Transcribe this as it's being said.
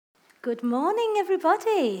Good morning,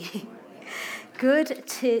 everybody. Good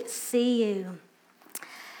to see you.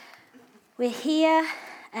 We're here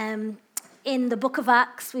in the book of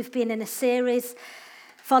Acts. We've been in a series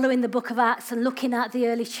following the book of Acts and looking at the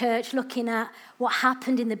early church, looking at what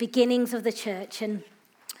happened in the beginnings of the church. And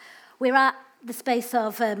we're at the space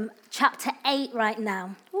of chapter 8 right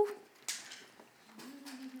now. Ooh.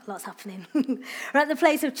 Lots happening. We're at the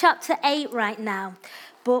place of chapter 8 right now.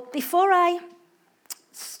 But before I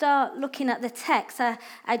start looking at the text,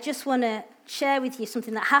 I just want to share with you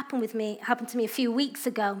something that happened to me a few weeks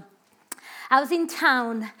ago. I was in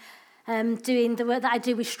town doing the work that I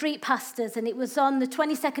do with street pastors, and it was on the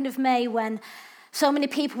 22nd of May when so many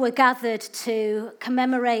people were gathered to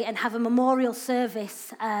commemorate and have a memorial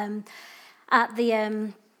service at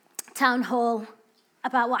the town hall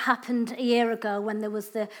about what happened a year ago when there was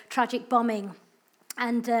the tragic bombing.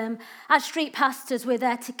 And as street pastors, we're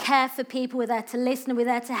there to care for people, we're there to listen, we're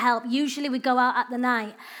there to help. Usually we go out at the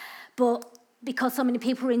night, but because so many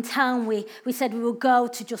people were in town, we said we would go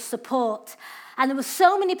to just support. And there were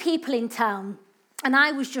so many people in town, and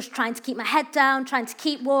I was just trying to keep my head down, trying to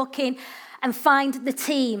keep walking and find the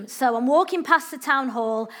team. So I'm walking past the town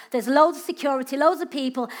hall, there's loads of security, loads of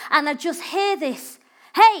people, and I just hear this,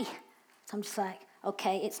 "Hey!" So I'm just like,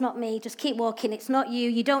 okay, it's not me, just keep walking, it's not you,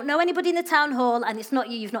 you don't know anybody in the town hall, and it's not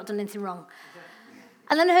you, you've not done anything wrong.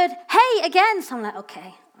 And then I heard, "Hey," again, so I'm like,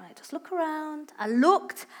 okay, all right, just look around. I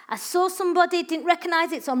looked, I saw somebody, didn't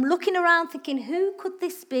recognize it, so I'm looking around thinking, who could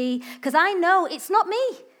this be? Because I know it's not me.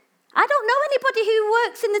 I don't know anybody who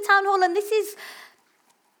works in the town hall, and this is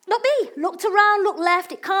not me. Looked around, looked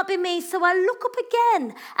left, it can't be me, so I look up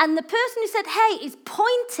again, and the person who said, "Hey," is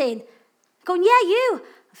pointing, going, "Yeah, you."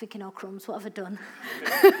 I'm thinking, oh, crumbs, what have I done?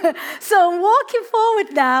 So I'm walking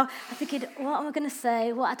forward now. I'm thinking, what am I going to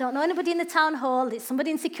say? Well, I don't know anybody in the town hall. It's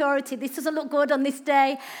somebody in security. This doesn't look good on this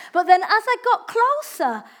day. But then as I got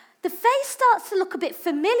closer, the face starts to look a bit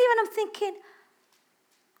familiar, and I'm thinking,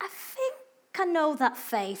 I think I know that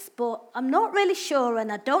face, but I'm not really sure,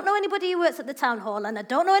 and I don't know anybody who works at the town hall, and I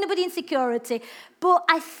don't know anybody in security, but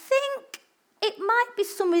I think it might be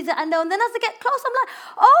somebody that I know. And then as I get close, I'm like,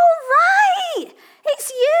 oh, right,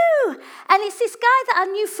 it's you. And it's this guy that I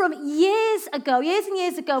knew from years and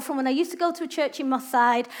years ago, from when I used to go to a church in Moss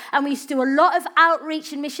Side, and we used to do a lot of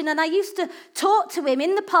outreach and mission, and I used to talk to him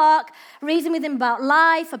in the park, reason with him about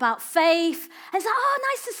life, about faith. And he's like, oh,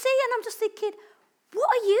 nice to see you. And I'm just thinking, what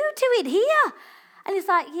are you doing here? And he's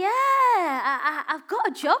like, yeah, I've got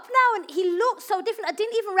a job now. And he looked so different. I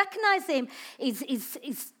didn't even recognize him.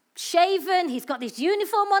 He's shaven, he's got this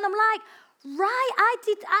uniform on. I'm like, right,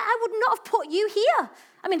 I would not have put you here.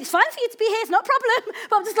 I mean, it's fine for you to be here, it's not a problem.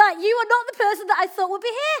 But I'm just like, you are not the person that I thought would be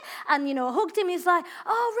here. And, I hugged him. He's like,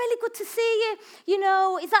 oh, really good to see you.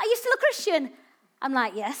 Are you still a Christian? I'm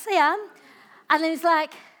like, yes, I am. And then he's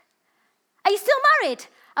like, are you still married?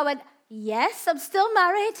 I went, yes, I'm still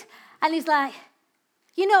married. And he's like,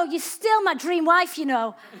 you're still my dream wife,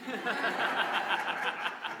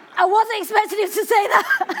 I wasn't expecting him to say that.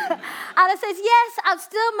 And I says, yes, I'm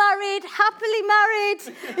still married, happily married,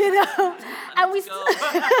 And we,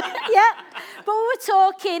 yeah, but we were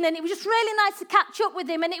talking, and it was just really nice to catch up with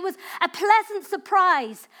him, and it was a pleasant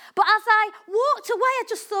surprise. But as I walked away, I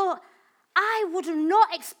just thought, I would have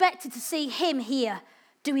not expected to see him here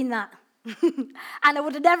doing that. And I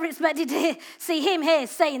would have never expected to see him here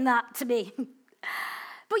saying that to me.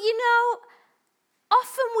 But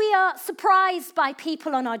often we are surprised by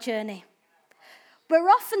people on our journey. We're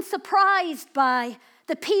often surprised by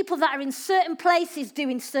the people that are in certain places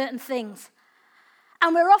doing certain things.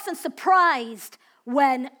 And we're often surprised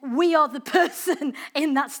when we are the person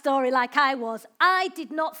in that story like I was. I did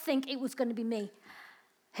not think it was going to be me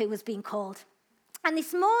who was being called. And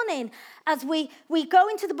this morning, as we go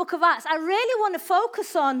into the book of Acts, I really want to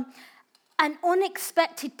focus on an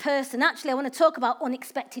unexpected person. Actually, I want to talk about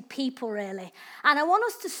unexpected people, really. And I want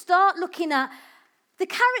us to start looking at the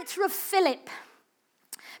character of Philip.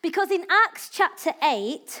 Because in Acts chapter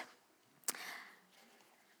 8,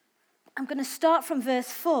 I'm going to start from verse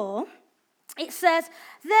 4. It says,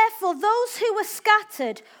 therefore, those who were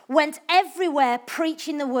scattered went everywhere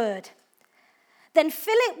preaching the word. Then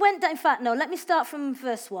Philip went down. In fact, no, let me start from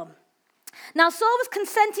verse 1. Now Saul was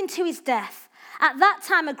consenting to his death. At that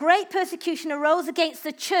time, a great persecution arose against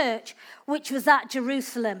the church, which was at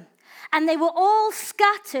Jerusalem. And they were all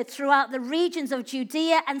scattered throughout the regions of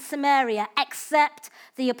Judea and Samaria, except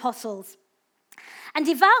the apostles. And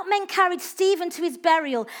devout men carried Stephen to his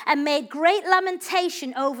burial and made great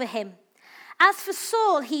lamentation over him. As for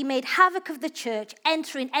Saul, he made havoc of the church,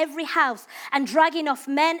 entering every house and dragging off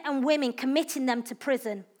men and women, committing them to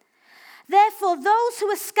prison. Therefore, those who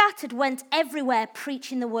were scattered went everywhere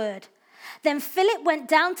preaching the word. Then Philip went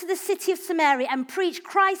down to the city of Samaria and preached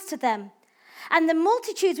Christ to them. And the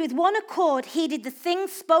multitudes with one accord heeded the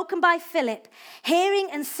things spoken by Philip, hearing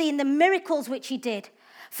and seeing the miracles which he did.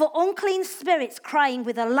 For unclean spirits, crying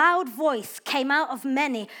with a loud voice, came out of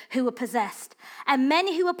many who were possessed. And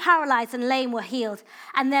many who were paralyzed and lame were healed.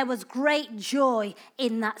 And there was great joy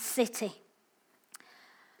in that city.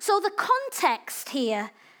 So the context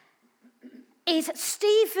here is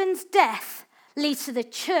Stephen's death leads to the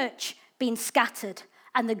church being scattered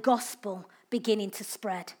and the gospel beginning to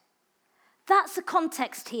spread. That's the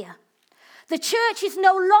context here. The church is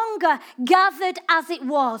no longer gathered as it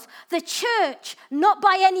was. The church, not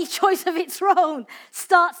by any choice of its own,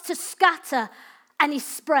 starts to scatter and is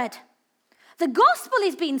spread. The gospel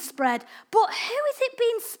is being spread, but who is it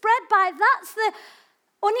being spread by? That's the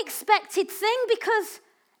unexpected thing, because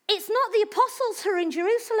it's not the apostles who are in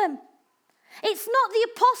Jerusalem. It's not the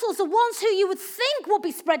apostles, the ones who you would think would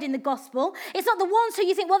be spreading the gospel. It's not the ones who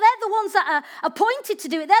you think, well, they're the ones that are appointed to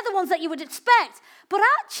do it. They're the ones that you would expect. But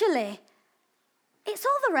actually, it's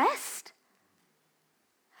all the rest.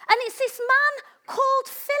 And it's this man called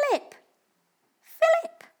Philip.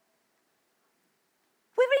 Philip.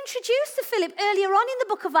 We were introduced to Philip earlier on in the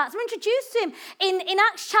book of Acts. We're introduced to him in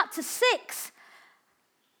Acts chapter 6.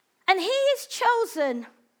 And he is chosen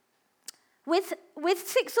with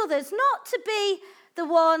 6 others, not to be the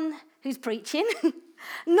one who's preaching,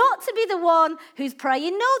 not to be the one who's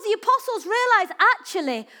praying. No, the apostles realize,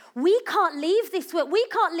 actually, we can't leave this work. We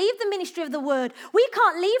can't leave the ministry of the word. We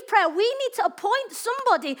can't leave prayer. We need to appoint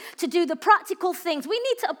somebody to do the practical things. We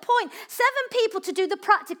need to appoint 7 people to do the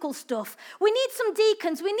practical stuff. We need some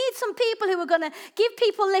deacons. We need some people who are going to give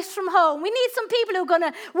people lists from home. We need some people who are going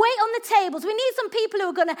to wait on the tables. We need some people who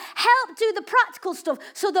are going to help do the practical stuff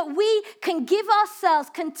so that we can give ourselves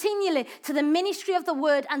continually to the ministry of the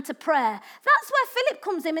word and to prayer. That's where Philip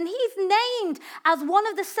comes in, and he's named as one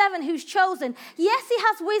of the 7 who's chosen. Yes, he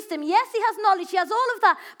has wisdom. Yes, he has knowledge. He has all of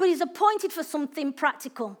that, but he's appointed for something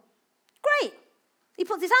practical. Great. He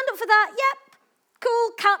puts his hand up for that. Yep.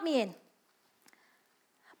 Cool. Count me in.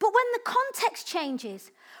 But when the context changes,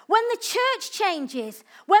 when the church changes,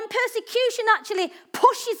 when persecution actually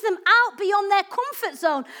pushes them out beyond their comfort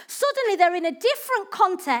zone, suddenly they're in a different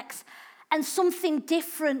context and something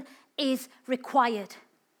different is required.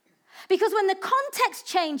 Because when the context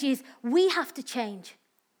changes, we have to change.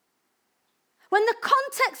 When the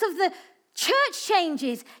context of the church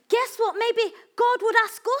changes, guess what? Maybe God would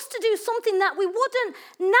ask us to do something that we wouldn't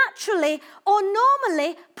naturally or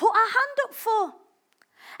normally put our hand up for.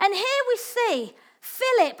 And here we see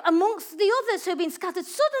Philip, amongst the others who've been scattered,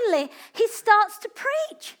 suddenly he starts to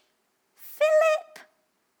preach. Philip.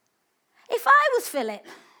 If I was Philip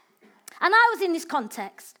and I was in this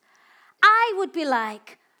context, I would be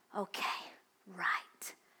like, okay,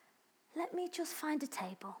 right, let me just find a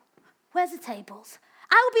table. Where's the tables?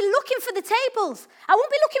 I will be looking for the tables. I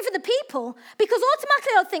won't be looking for the people, because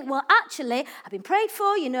automatically I'll think, well, actually, I've been prayed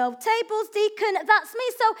for, tables, deacon, that's me.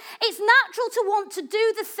 So it's natural to want to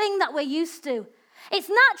do the thing that we're used to. It's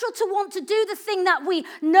natural to want to do the thing that we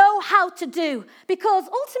know how to do, because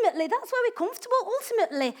ultimately that's where we're comfortable.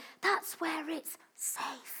 Ultimately, that's where it's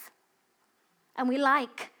safe. And we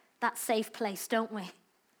like that safe place, don't we?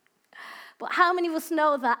 But how many of us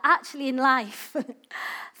know that actually in life,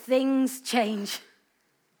 things change?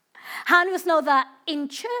 How many of us know that in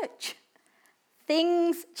church,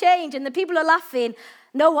 things change? And the people who are laughing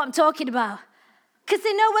know what I'm talking about. Because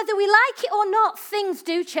they know whether we like it or not, things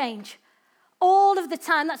do change. All of the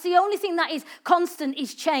time. That's the only thing that is constant,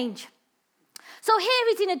 is change. So here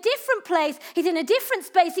he's in a different place. He's in a different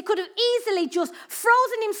space. He could have easily just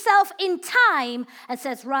frozen himself in time and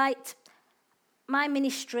says, right, my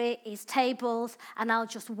ministry is tables, and I'll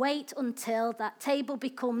just wait until that table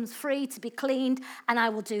becomes free to be cleaned, and I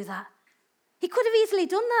will do that. He could have easily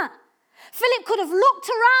done that. Philip could have looked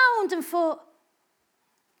around and thought,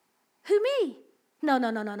 who, me? No,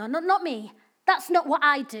 not me. That's not what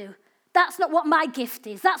I do. That's not what my gift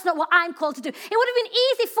is. That's not what I'm called to do. It would have been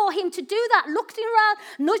easy for him to do that, looking around,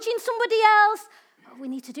 nudging somebody else. We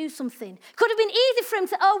need to do something. Could have been easy for him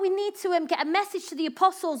to, we need to get a message to the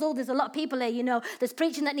apostles. There's a lot of people here, there's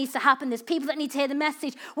preaching that needs to happen. There's people that need to hear the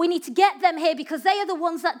message. We need to get them here because they are the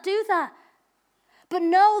ones that do that. But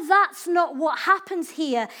no, that's not what happens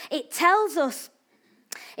here. It tells us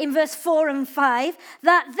in verse 4 and 5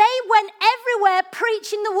 that they went everywhere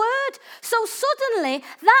preaching the word. So suddenly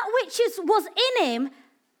that which was in him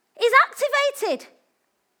is activated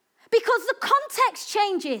because the context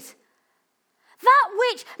changes. That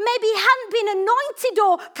which maybe he hadn't been anointed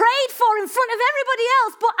or prayed for in front of everybody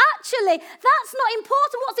else, but actually that's not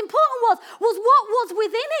important. What's important was what was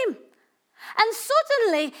within him. And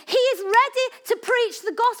suddenly he is ready to preach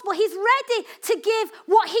the gospel. He's ready to give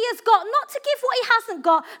what he has got, not to give what he hasn't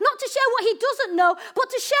got, not to share what he doesn't know, but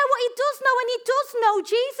to share what he does know. And he does know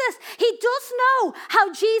Jesus. He does know how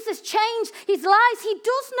Jesus changed his lives. He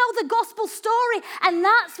does know the gospel story, and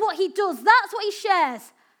that's what he does. That's what he shares.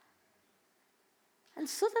 And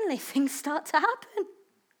suddenly things start to happen.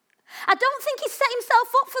 I don't think he set himself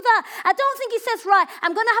up for that. I don't think he says, right,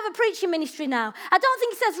 I'm going to have a preaching ministry now. I don't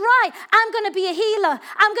think he says, right, I'm going to be a healer.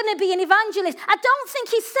 I'm going to be an evangelist. I don't think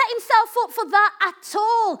he set himself up for that at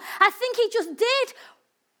all. I think he just did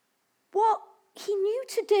what he knew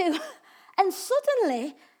to do. And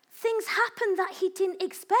suddenly things happened that he didn't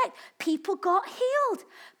expect. People got healed.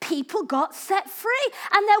 People got set free.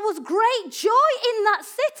 And there was great joy in that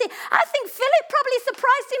city. I think Philip probably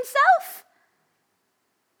surprised himself.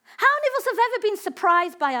 How many of us have ever been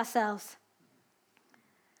surprised by ourselves?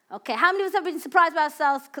 Okay, how many of us have been surprised by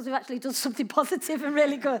ourselves because we've actually done something positive and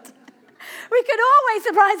really good? We can always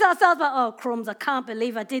surprise ourselves by, oh, crumbs, I can't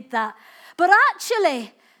believe I did that. But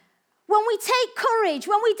actually, when we take courage,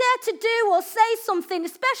 when we dare to do or say something,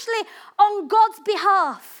 especially on God's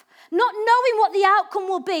behalf, not knowing what the outcome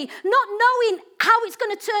will be, not knowing how it's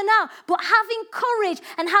going to turn out, but having courage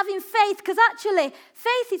and having faith, because actually,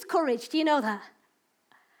 faith is courage. Do you know that?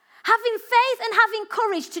 Having faith and having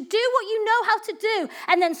courage to do what you know how to do.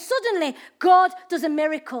 And then suddenly, God does a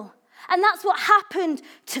miracle. And that's what happened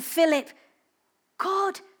to Philip.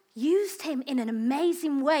 God used him in an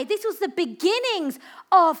amazing way. This was the beginnings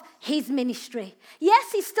of his ministry.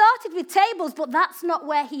 Yes, he started with tables, but that's not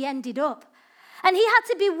where he ended up. And he had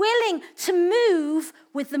to be willing to move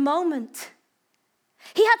with the moment.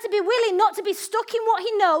 He had to be willing not to be stuck in what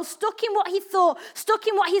he knows, stuck in what he thought, stuck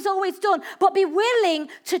in what he's always done, but be willing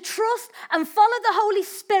to trust and follow the Holy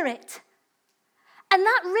Spirit. And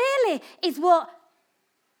that really is what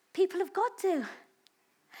people of God do.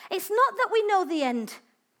 It's not that we know the end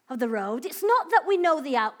of the road. It's not that we know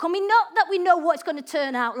the outcome. It's not that we know what it's going to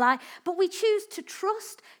turn out like, but we choose to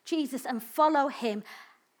trust Jesus and follow him.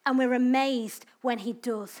 And we're amazed when he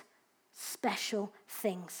does special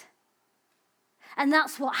things. And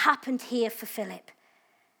that's what happened here for Philip.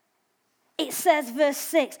 It says, verse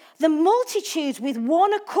 6, the multitudes with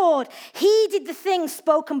one accord heeded the things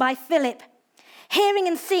spoken by Philip, hearing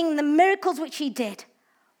and seeing the miracles which he did.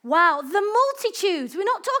 Wow, the multitudes. We're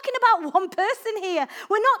not talking about one person here.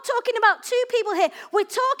 We're not talking about two people here. We're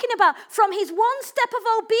talking about from his one step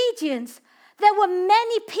of obedience, there were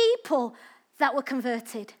many people that were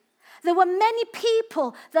converted. There were many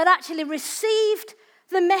people that actually received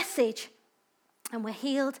the message and were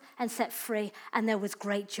healed and set free, and there was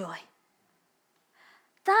great joy.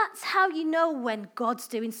 That's how you know when God's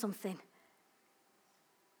doing something.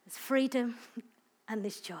 There's freedom and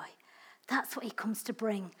there's joy. That's what he comes to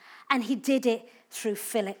bring. And he did it through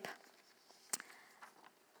Philip.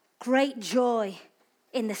 Great joy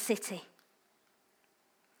in the city.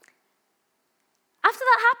 After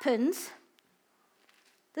that happens,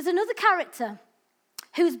 there's another character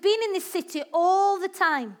who's been in this city all the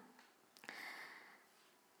time.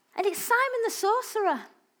 And it's Simon the sorcerer.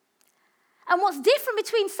 And what's different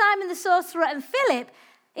between Simon the sorcerer and Philip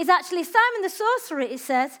is actually Simon the sorcerer, it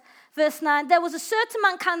says, verse 9, there was a certain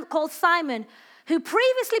man called Simon who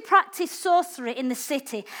previously practiced sorcery in the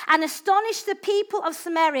city and astonished the people of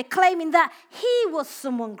Samaria, claiming that he was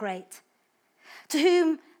someone great, to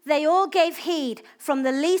whom they all gave heed, from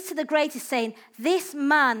the least to the greatest, saying, this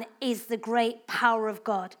man is the great power of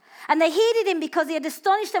God. And they heeded him because he had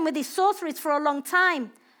astonished them with his sorceries for a long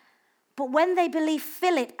time. But when they believed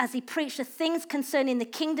Philip as he preached the things concerning the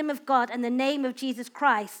kingdom of God and the name of Jesus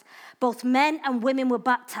Christ, both men and women were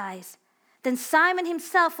baptized. Then Simon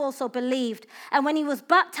himself also believed. And when he was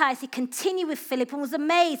baptized, he continued with Philip and was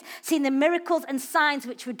amazed, seeing the miracles and signs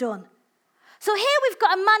which were done. So here we've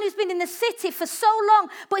got a man who's been in the city for so long,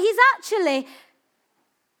 but he's actually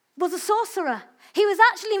was a sorcerer. He was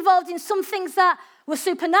actually involved in some things that were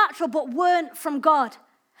supernatural but weren't from God.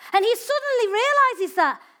 And he suddenly realizes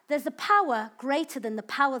that there's a power greater than the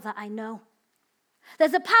power that I know.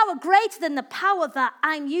 There's a power greater than the power that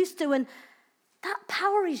I'm used to, and that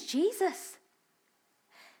power is Jesus.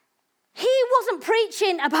 He wasn't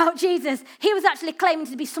preaching about Jesus. He was actually claiming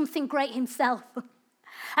to be something great himself.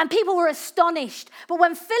 And people were astonished. But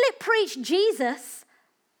when Philip preached Jesus,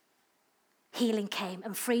 healing came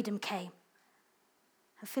and freedom came.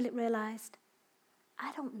 And Philip realized,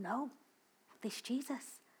 I don't know this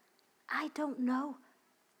Jesus. I don't know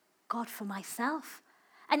God for myself.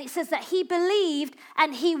 And it says that he believed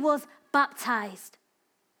and he was baptized.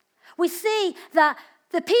 We see that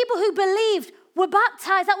the people who believed were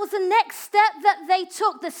baptized. That was the next step that they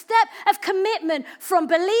took. The step of commitment from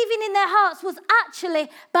believing in their hearts was actually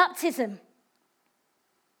baptism.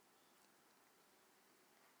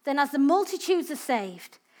 Then as the multitudes are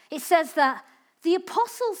saved, it says that the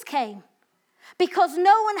apostles came because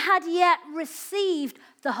no one had yet received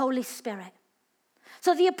the Holy Spirit.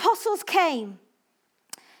 So the apostles came.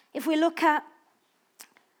 If we look at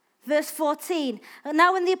verse 14.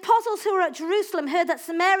 Now when the apostles who were at Jerusalem heard that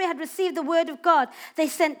Samaria had received the word of God, they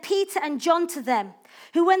sent Peter and John to them,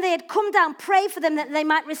 who when they had come down prayed for them that they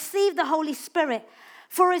might receive the Holy Spirit.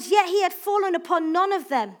 For as yet he had fallen upon none of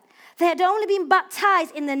them. They had only been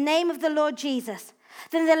baptized in the name of the Lord Jesus.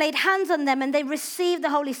 Then they laid hands on them and they received the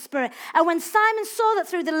Holy Spirit. And when Simon saw that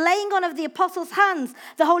through the laying on of the apostles' hands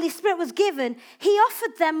the Holy Spirit was given, he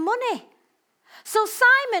offered them money. So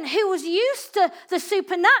Simon, who was used to the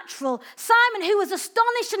supernatural, Simon, who was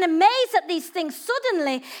astonished and amazed at these things,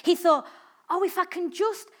 suddenly he thought, oh, if I can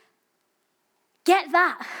just get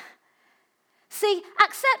that. See,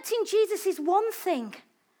 accepting Jesus is one thing,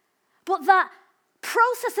 but that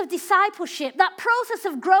process of discipleship, that process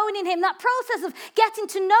of growing in him, that process of getting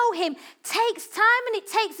to know him takes time and it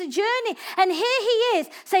takes a journey. And here he is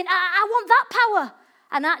saying, I want that power.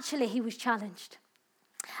 And actually he was challenged.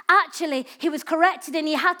 Actually he was corrected and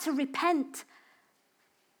he had to repent.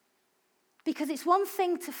 Because it's one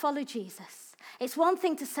thing to follow Jesus. It's one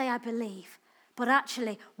thing to say I believe. But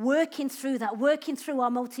actually working through that, working through our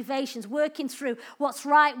motivations, working through what's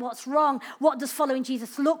right, what's wrong, what does following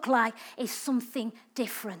Jesus look like is something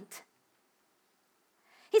different.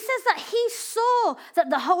 He says that he saw that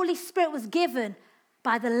the Holy Spirit was given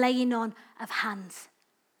by the laying on of hands.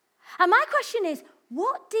 And my question is,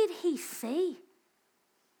 what did he see?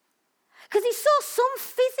 Because he saw some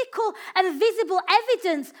physical and visible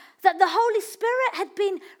evidence that the Holy Spirit had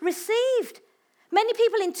been received. Many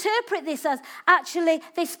people interpret this as actually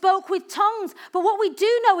they spoke with tongues. But what we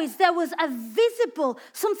do know is there was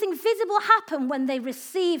something visible happened when they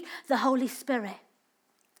received the Holy Spirit.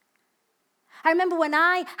 I remember when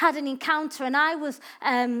I had an encounter and I was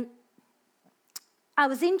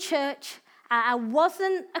in church. I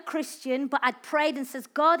wasn't a Christian, but I'd prayed and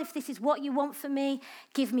said, God, if this is what you want for me,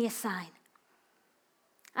 give me a sign.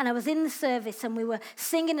 And I was in the service and we were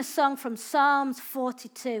singing a song from Psalms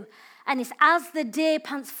 42. And it's, as the deer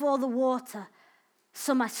pants for the water,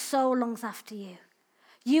 so my soul longs after you.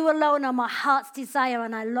 You alone are my heart's desire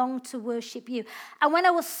and I long to worship you. And when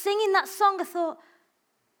I was singing that song, I thought,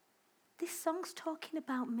 this song's talking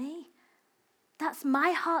about me. That's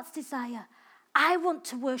my heart's desire. I want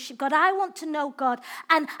to worship God. I want to know God.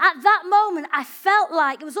 And at that moment, I felt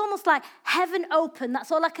like, it was almost like heaven opened.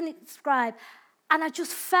 That's all I can describe. And I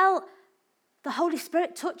just felt the Holy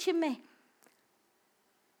Spirit touching me.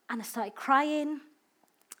 And I started crying.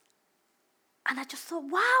 And I just thought,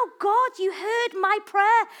 wow, God, you heard my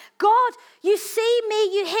prayer. God, you see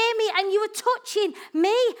me, you hear me, and you were touching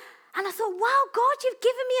me. And I thought, wow, God, you've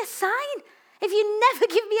given me a sign. If you never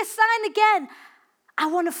give me a sign again, I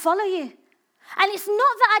want to follow you. And it's not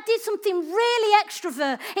that I did something really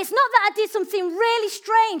extrovert. It's not that I did something really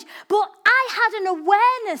strange. But I had an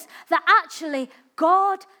awareness that actually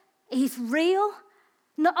God is real.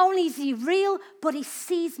 Not only is he real, but he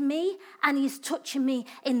sees me and he's touching me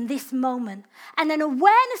in this moment. And an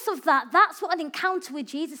awareness of that, that's what an encounter with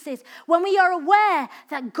Jesus is. When we are aware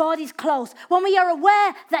that God is close. When we are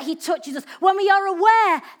aware that he touches us. When we are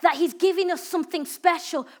aware that he's giving us something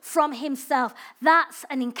special from himself. That's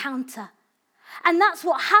an encounter. And that's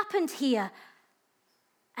what happened here.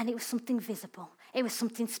 And it was something visible. It was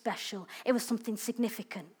something special. It was something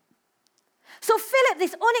significant. So Philip,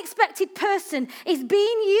 this unexpected person, is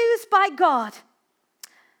being used by God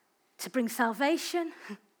to bring salvation,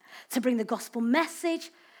 to bring the gospel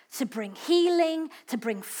message, to bring healing, to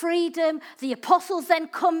bring freedom. The apostles then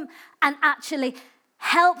come and actually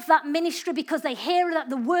help that ministry because they hear that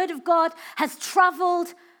the word of God has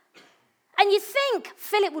traveled. And you think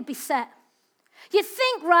Philip would be set. You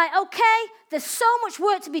think, right, okay, there's so much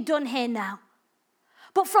work to be done here now.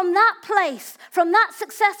 But from that place, from that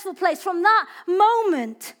successful place, from that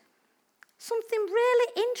moment, something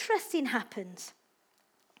really interesting happens.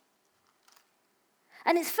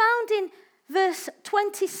 And it's found in verse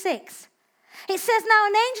 26. It says, now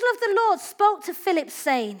an angel of the Lord spoke to Philip,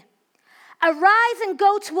 saying, arise and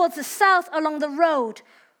go towards the south along the road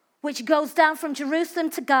which goes down from Jerusalem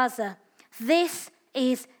to Gaza. This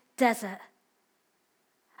is desert.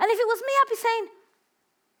 And if it was me, I'd be saying,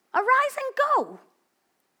 arise and go.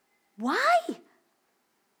 Why?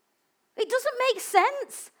 It doesn't make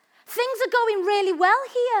sense. Things are going really well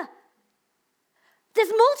here.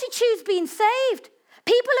 There's multitudes being saved.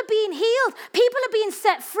 People are being healed. People are being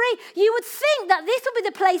set free. You would think that this would be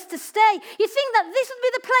the place to stay. You think that this would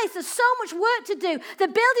be the place. There's so much work to do. The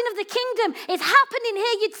building of the kingdom is happening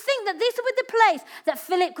here. You'd think that this would be the place that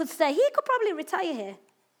Philip could stay. He could probably retire here.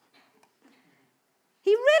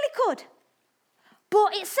 He really could.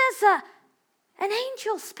 But it says that an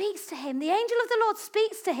angel speaks to him. The angel of the Lord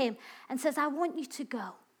speaks to him and says, I want you to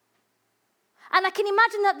go. And I can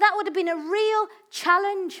imagine that that would have been a real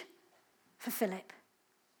challenge for Philip.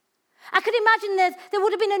 I could imagine there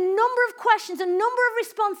would have been a number of questions, a number of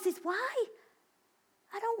responses. Why?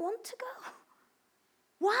 I don't want to go.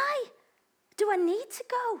 Why do I need to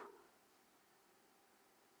go?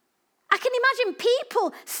 I can imagine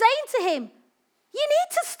people saying to him, you need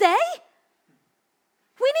to stay.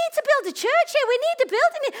 We need to build a church here. We need to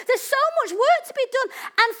build in it. There's so much work to be done.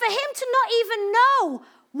 And for him to not even know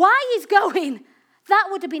why he's going, that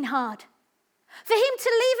would have been hard. For him to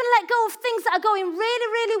leave and let go of things that are going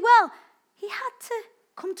really, really well, he had to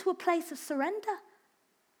come to a place of surrender.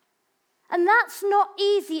 And that's not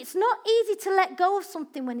easy. It's not easy to let go of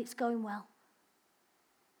something when it's going well.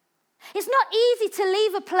 It's not easy to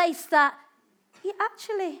leave a place that you're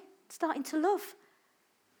actually starting to love.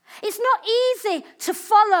 It's not easy to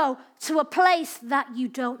follow to a place that you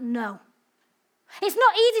don't know. It's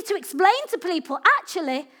not easy to explain to people,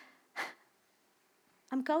 actually,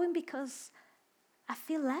 I'm going because I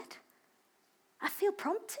feel led. I feel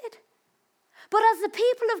prompted. But as the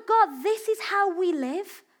people of God, this is how we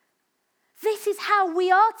live. This is how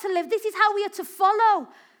we are to live. This is how we are to follow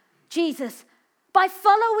Jesus. By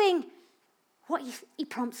following what he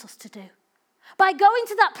prompts us to do. By going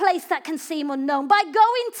to that place that can seem unknown. By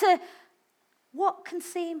going to what can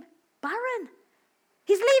seem barren.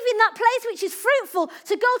 He's leaving that place which is fruitful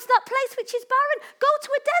to go to that place which is barren. Go to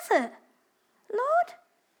a desert. Lord,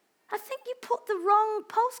 I think you put the wrong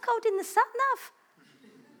postcode in the sat-nav.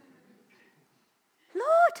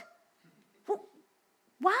 Lord,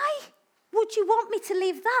 why would you want me to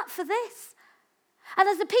leave that for this? And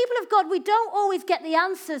as the people of God, we don't always get the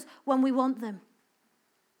answers when we want them.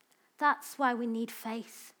 That's why we need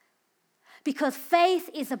faith. Because faith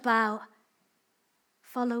is about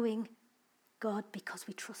following God because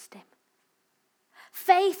we trust him.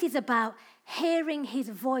 Faith is about hearing his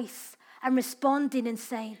voice and responding and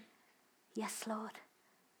saying, yes, Lord,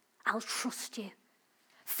 I'll trust you.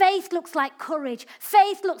 Faith looks like courage.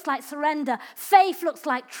 Faith looks like surrender. Faith looks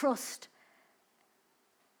like trust.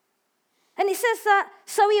 And it says that,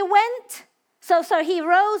 he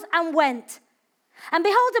rose and went. And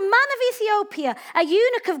behold, a man of Ethiopia, a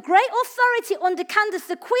eunuch of great authority under Candace,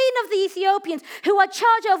 the queen of the Ethiopians, who had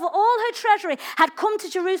charge over all her treasury, had come to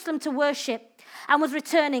Jerusalem to worship and was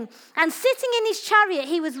returning. And sitting in his chariot,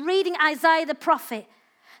 he was reading Isaiah the prophet.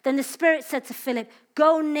 Then the Spirit said to Philip,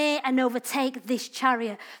 go near and overtake this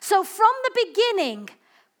chariot. So from the beginning,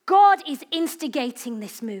 God is instigating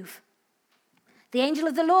this move. The angel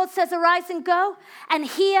of the Lord says, arise and go. And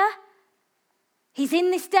here, he's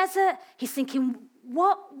in this desert. He's thinking,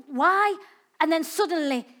 what? Why? And then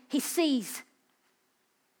suddenly he sees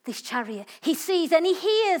this chariot. He sees and he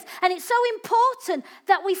hears. And it's so important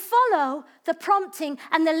that we follow the prompting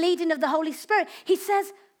and the leading of the Holy Spirit. He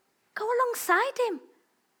says, go alongside him.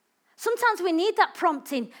 Sometimes we need that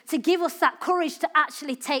prompting to give us that courage to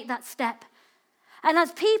actually take that step. And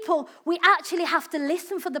as people, we actually have to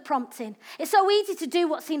listen for the prompting. It's so easy to do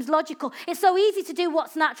what seems logical. It's so easy to do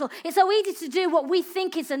what's natural. It's so easy to do what we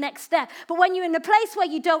think is the next step. But when you're in a place where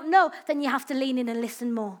you don't know, then you have to lean in and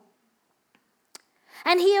listen more.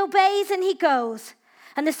 And he obeys and he goes.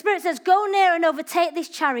 And the Spirit says, go near and overtake this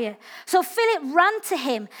chariot. So Philip ran to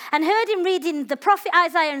him and heard him reading the prophet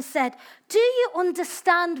Isaiah and said, do you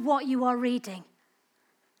understand what you are reading?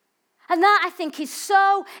 And that, I think, is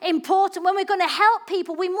so important. When we're going to help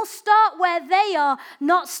people, we must start where they are,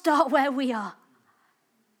 not start where we are.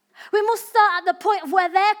 We must start at the point of where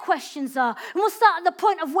their questions are. We must start at the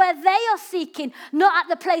point of where they are seeking, not at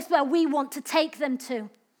the place where we want to take them to.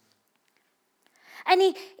 And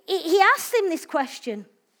he asked him this question.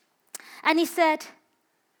 And he said,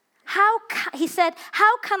 how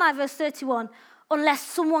can I, verse 31, unless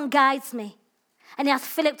someone guides me? And he asked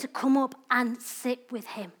Philip to come up and sit with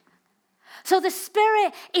him. So the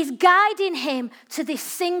Spirit is guiding him to this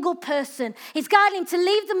single person. He's guiding him to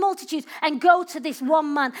leave the multitudes and go to this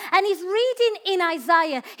one man. And he's reading in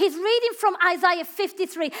Isaiah. He's reading from Isaiah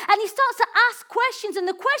 53. And he starts to ask questions. And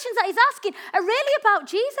the questions that he's asking are really about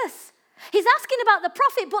Jesus. He's asking about the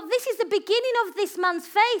prophet, but this is the beginning of this man's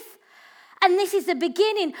faith. And this is the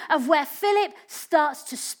beginning of where Philip starts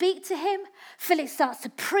to speak to him. Philip starts to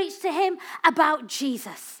preach to him about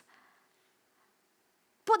Jesus.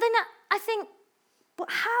 But then I think, but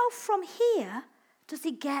how from here does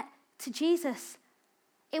he get to Jesus?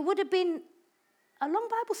 It would have been a long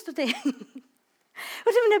Bible study. It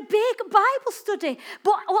would have been a big Bible study.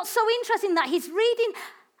 But what's so interesting that he's reading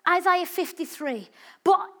Isaiah 53.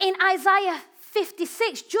 But in Isaiah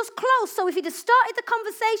 56, just close. So if he'd have started the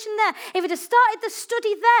conversation there, if he'd have started the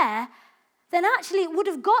study there, then actually it would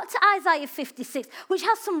have got to Isaiah 56, which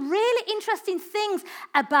has some really interesting things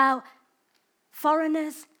about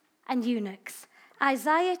foreigners and eunuchs.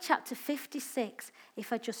 Isaiah chapter 56,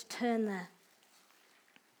 if I just turn there.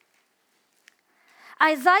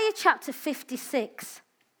 Isaiah chapter 56.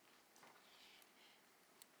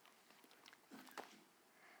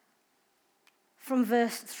 From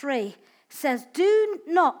verse 3 says, "Do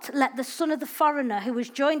not let the son of the foreigner who has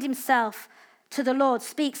joined himself to the Lord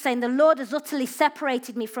speak, saying, the Lord has utterly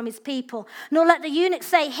separated me from his people. Nor let the eunuch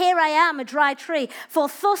say, here I am, a dry tree. For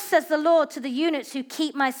thus says the Lord to the eunuchs who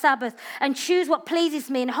keep my Sabbath and choose what pleases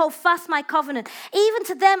me and hold fast my covenant. Even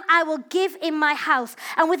to them I will give in my house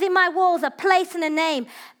and within my walls a place and a name.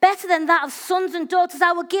 Better than that of sons and daughters,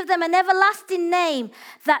 I will give them an everlasting name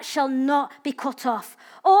that shall not be cut off.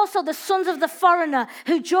 Also the sons of the foreigner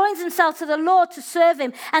who joins himself to the Lord to serve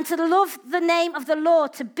him and to love the name of the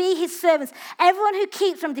Lord, to be his servants. Everyone who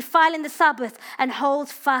keeps from defiling the Sabbath and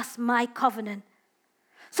holds fast my covenant."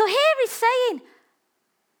 So here he's saying,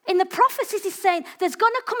 in the prophecies he's saying, there's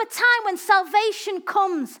going to come a time when salvation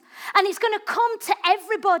comes. And it's going to come to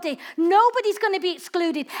everybody. Nobody's going to be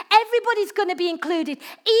excluded. Everybody's going to be included.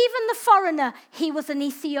 Even the foreigner, he was an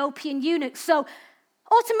Ethiopian eunuch. So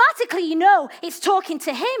automatically, it's talking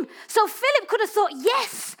to him. So Philip could have thought,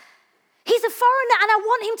 yes, he's a foreigner and I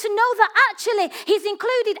want him to know that actually he's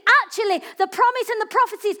included. Actually, the promise and the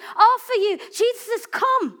prophecies are for you. Jesus has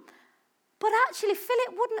come. But actually,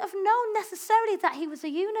 Philip wouldn't have known necessarily that he was a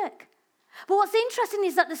eunuch. But what's interesting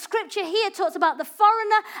is that the scripture here talks about the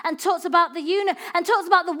foreigner and talks about the eunuch and talks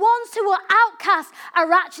about the ones who are outcasts are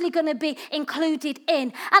actually going to be included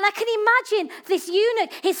in. And I can imagine this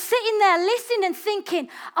eunuch, he's sitting there listening and thinking,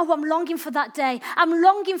 oh, I'm longing for that day. I'm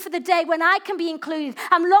longing for the day when I can be included.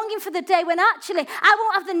 I'm longing for the day when actually I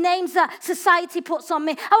won't have the names that society puts on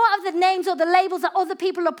me. I won't have the names or the labels that other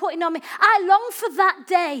people are putting on me. I long for that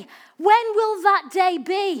day. When will that day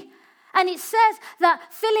be? And it says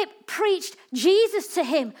that Philip preached Jesus to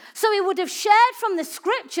him. So he would have shared from the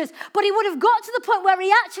scriptures, but he would have got to the point where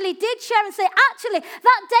he actually did share and say, actually,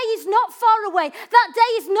 that day is not far away. That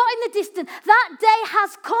day is not in the distance. That day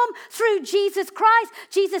has come through Jesus Christ.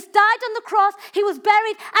 Jesus died on the cross, he was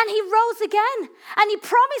buried, and he rose again. And he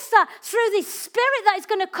promised that through this Spirit that is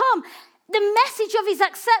going to come, the message of his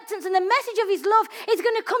acceptance and the message of his love is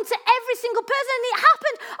going to come to every single person. And it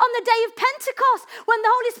happened on the day of Pentecost when the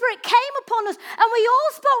Holy Spirit came upon us and we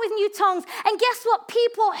all spoke with new tongues. And guess what?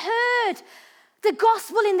 People heard the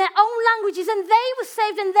gospel in their own languages and they were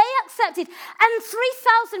saved and they accepted. And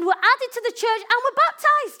 3,000 were added to the church and were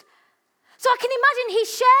baptized. So I can imagine he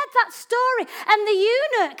shared that story. And the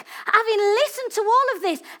eunuch, having listened to all of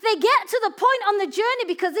this, they get to the point on the journey,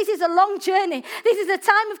 because this is a long journey. This is a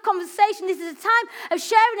time of conversation. This is a time of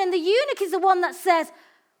sharing. And the eunuch is the one that says,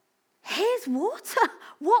 here's water.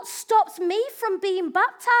 What stops me from being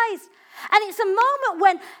baptized? And it's a moment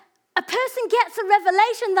when a person gets a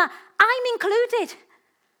revelation that I'm included.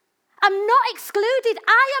 I'm not excluded.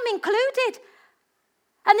 I am included.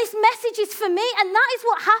 And this message is for me, and that is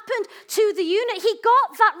what happened to the eunuch. He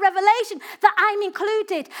got that revelation that I'm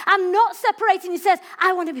included. I'm not separating. He says,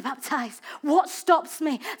 I want to be baptized. What stops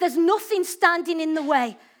me? There's nothing standing in the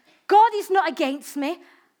way. God is not against me.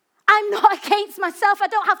 I'm not against myself. I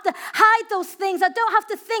don't have to hide those things. I don't have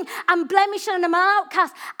to think I'm blemished and I'm an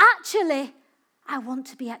outcast. Actually, I want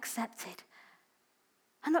to be accepted.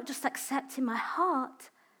 I'm not just accepting my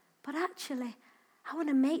heart, but actually, I want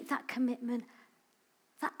to make that commitment.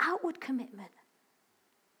 That outward commitment.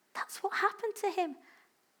 That's what happened to him.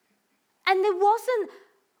 And there wasn't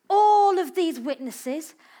all of these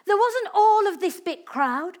witnesses. There wasn't all of this big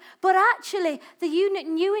crowd. But actually, the eunuch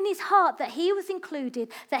knew in his heart that he was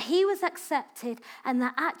included, that he was accepted, and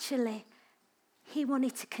that actually he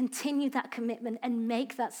wanted to continue that commitment and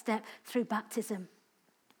make that step through baptism.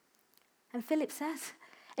 And Philip says,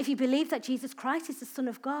 if you believe that Jesus Christ is the Son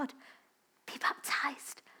of God, be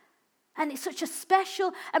baptized. And it's such a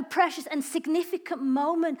special and precious and significant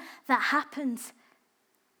moment that happens.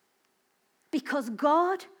 Because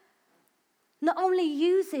God not only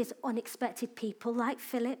uses unexpected people like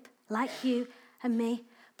Philip, like you and me,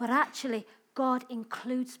 but actually God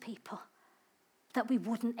includes people. that we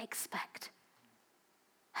wouldn't expect.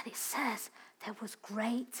 And it says there was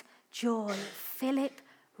great joy. Philip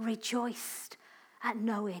rejoiced at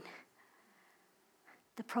knowing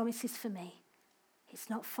the promise is for me. It's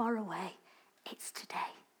not far away. It's today.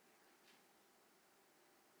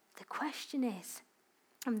 The question is,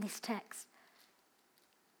 from this text,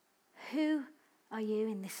 who are you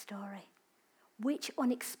in this story? Which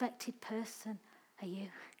unexpected person are you?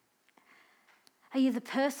 Are you the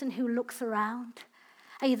person who looks around?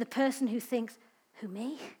 Are you the person who thinks, who,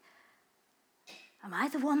 me? Am I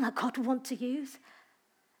the one that God would want to use?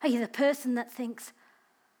 Are you the person that thinks,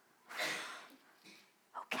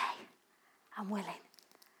 okay, I'm willing?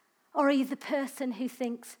 Or are you the person who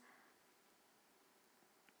thinks,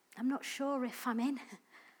 I'm not sure if I'm in.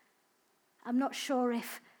 I'm not sure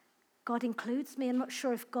if God includes me. I'm not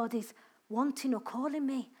sure if God is wanting or calling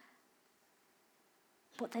me.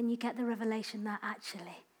 But then you get the revelation that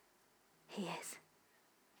actually he is.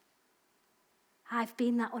 I've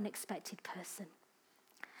been that unexpected person.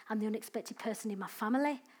 I'm the unexpected person in my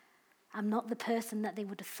family. I'm not the person that they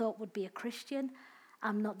would have thought would be a Christian.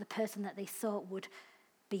 I'm not the person that they thought would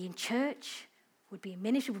be in church, would be in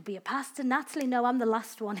ministry, would be a pastor. Natalie, no, I'm the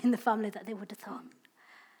last one in the family that they would have thought.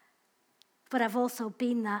 But I've also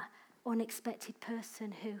been that unexpected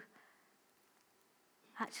person who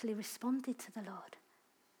actually responded to the Lord.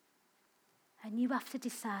 And you have to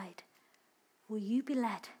decide, will you be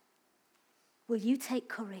led? Will you take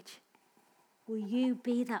courage? Will you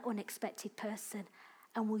be that unexpected person?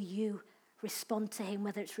 And will you respond to him?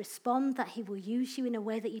 Whether it's respond that he will use you in a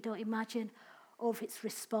way that you don't imagine, or if it's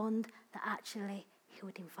respond that actually he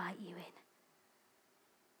would invite you in.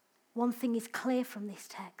 One thing is clear from this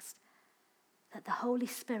text, that the Holy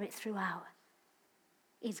Spirit throughout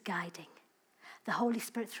is guiding. The Holy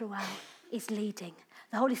Spirit throughout is leading.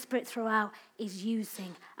 The Holy Spirit throughout is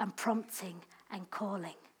using and prompting and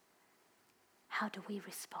calling. How do we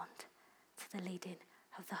respond to the leading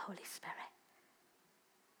of the Holy Spirit?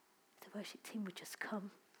 The worship team would just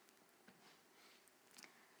come.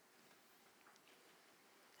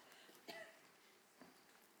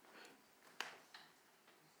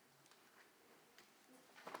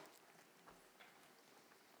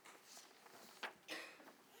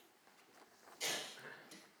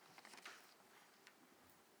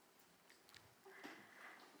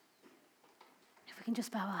 We can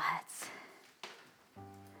just bow our heads.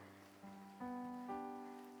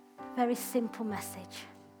 Very simple message.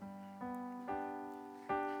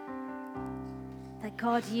 That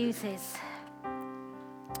God uses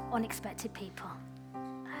unexpected people.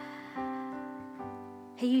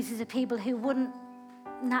 He uses the people who wouldn't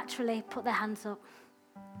naturally put their hands up.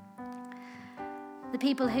 The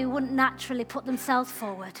people who wouldn't naturally put themselves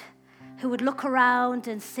forward. Who would look around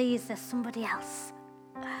and see, is there somebody else?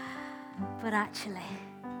 But actually,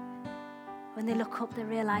 when they look up, they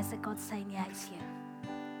realize that God's saying, yeah, it's you.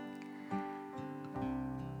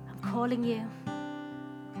 I'm calling you.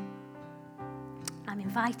 I'm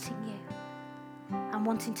inviting you. I'm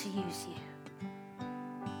wanting to use you.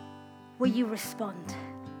 Will you respond?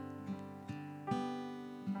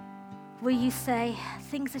 Will you say,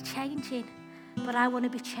 things are changing, but I want to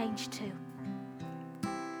be changed too?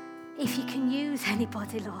 If you can use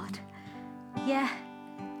anybody, Lord, yeah,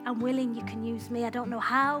 I'm willing you can use me. I don't know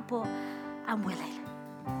how, but I'm willing.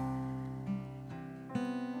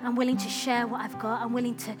 I'm willing to share what I've got. I'm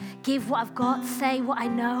willing to give what I've got, say what I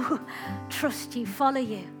know, trust you, follow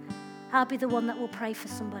you. I'll be the one that will pray for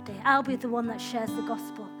somebody. I'll be the one that shares the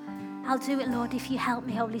gospel. I'll do it, Lord, if you help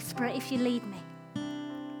me, Holy Spirit, if you lead me.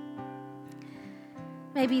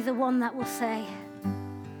 Maybe the one that will say,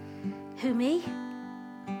 who, me?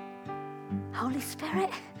 Holy Spirit?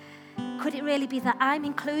 Could it really be that I'm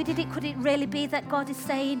included? Could it really be that God is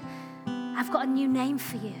saying, I've got a new name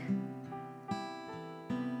for you?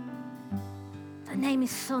 That name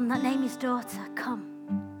is son, that name is daughter. Come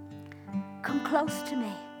close to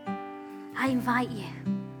me. I invite you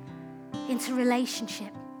into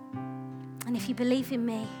relationship. And if you believe in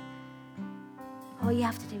me, all you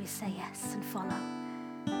have to do is say yes and follow.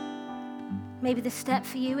 Maybe the step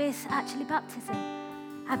for you is actually baptism.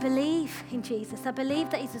 I believe in Jesus. I believe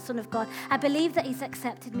that he's the Son of God. I believe that he's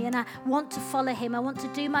accepted me and I want to follow him. I want to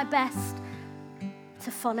do my best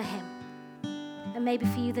to follow him. And maybe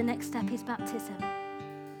for you the next step is baptism.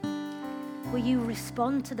 Will you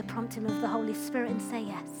respond to the prompting of the Holy Spirit and say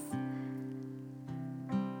yes?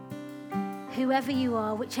 Whoever you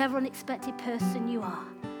are, whichever unexpected person you are,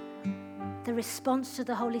 the response to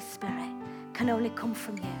the Holy Spirit can only come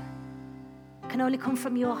from you. Can only come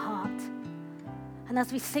from your heart. And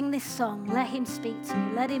as we sing this song, let him speak to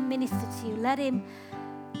you. Let him minister to you. Let him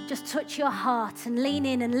just touch your heart and lean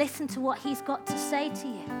in and listen to what he's got to say to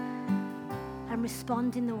you and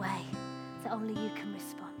respond in the way that only you can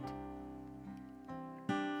respond.